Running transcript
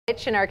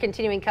In our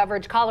continuing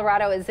coverage,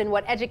 Colorado is in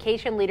what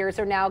education leaders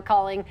are now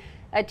calling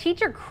a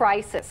teacher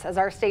crisis as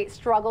our state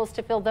struggles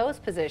to fill those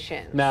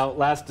positions. Now,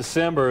 last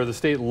December, the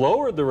state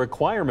lowered the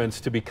requirements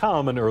to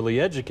become an early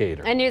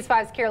educator. And News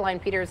 5's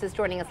Caroline Peters is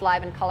joining us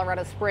live in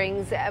Colorado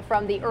Springs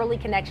from the Early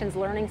Connections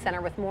Learning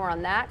Center with more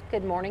on that.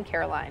 Good morning,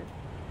 Caroline.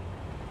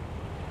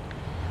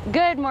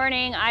 Good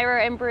morning,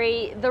 Ira and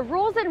Bree. The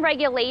rules and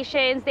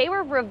regulations, they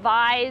were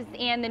revised,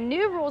 and the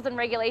new rules and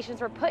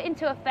regulations were put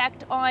into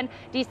effect on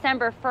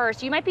December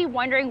 1st. You might be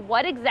wondering,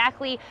 what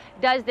exactly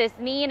does this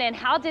mean and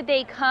how did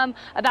they come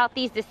about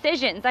these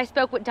decisions? I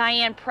spoke with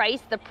Diane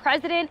Price, the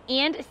president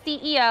and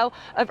CEO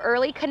of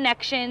Early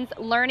Connections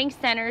Learning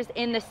Centers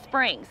in the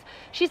Springs.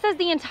 She says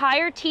the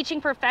entire teaching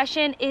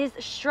profession is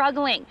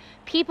struggling.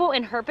 People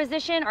in her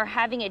position are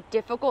having a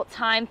difficult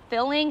time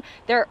filling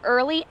their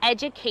early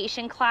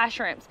education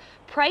classrooms.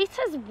 Price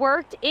has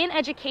worked in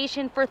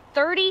education for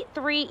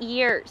 33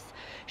 years.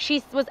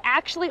 She was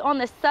actually on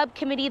the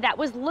subcommittee that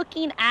was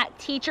looking at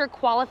teacher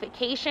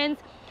qualifications.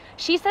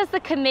 She says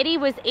the committee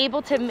was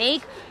able to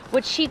make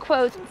what she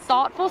quotes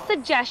thoughtful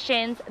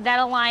suggestions that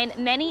align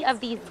many of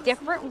these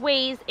different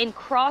ways in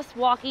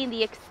crosswalking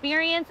the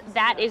experience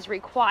that is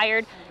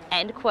required,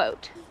 end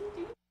quote.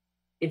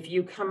 If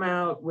you come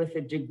out with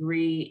a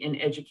degree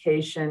in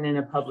education in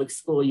a public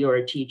school, you're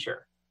a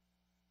teacher.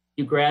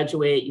 You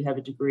graduate, you have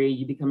a degree,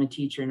 you become a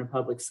teacher in a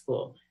public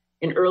school.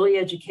 In early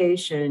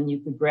education, you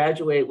could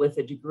graduate with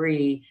a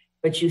degree,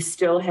 but you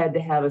still had to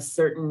have a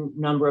certain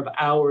number of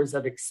hours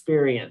of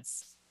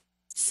experience.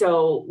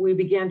 So we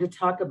began to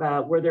talk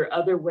about, were there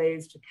other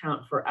ways to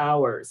count for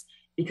hours?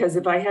 Because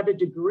if I have a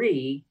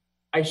degree,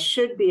 I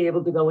should be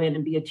able to go in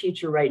and be a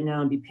teacher right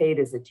now and be paid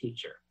as a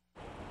teacher.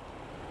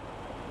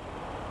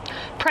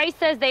 Price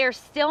says they are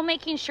still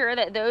making sure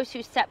that those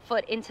who step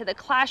foot into the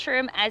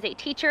classroom as a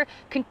teacher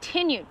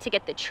continue to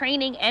get the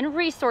training and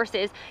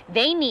resources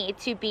they need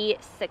to be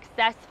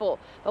successful.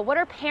 But what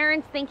are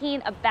parents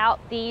thinking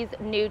about these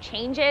new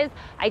changes?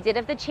 I did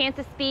have the chance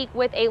to speak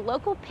with a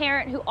local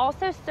parent who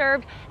also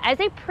served as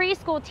a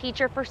preschool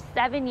teacher for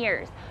 7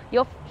 years.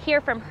 You'll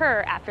hear from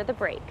her after the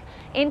break.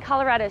 In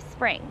Colorado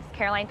Springs,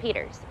 Caroline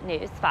Peters,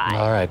 News 5.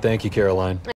 All right, thank you, Caroline.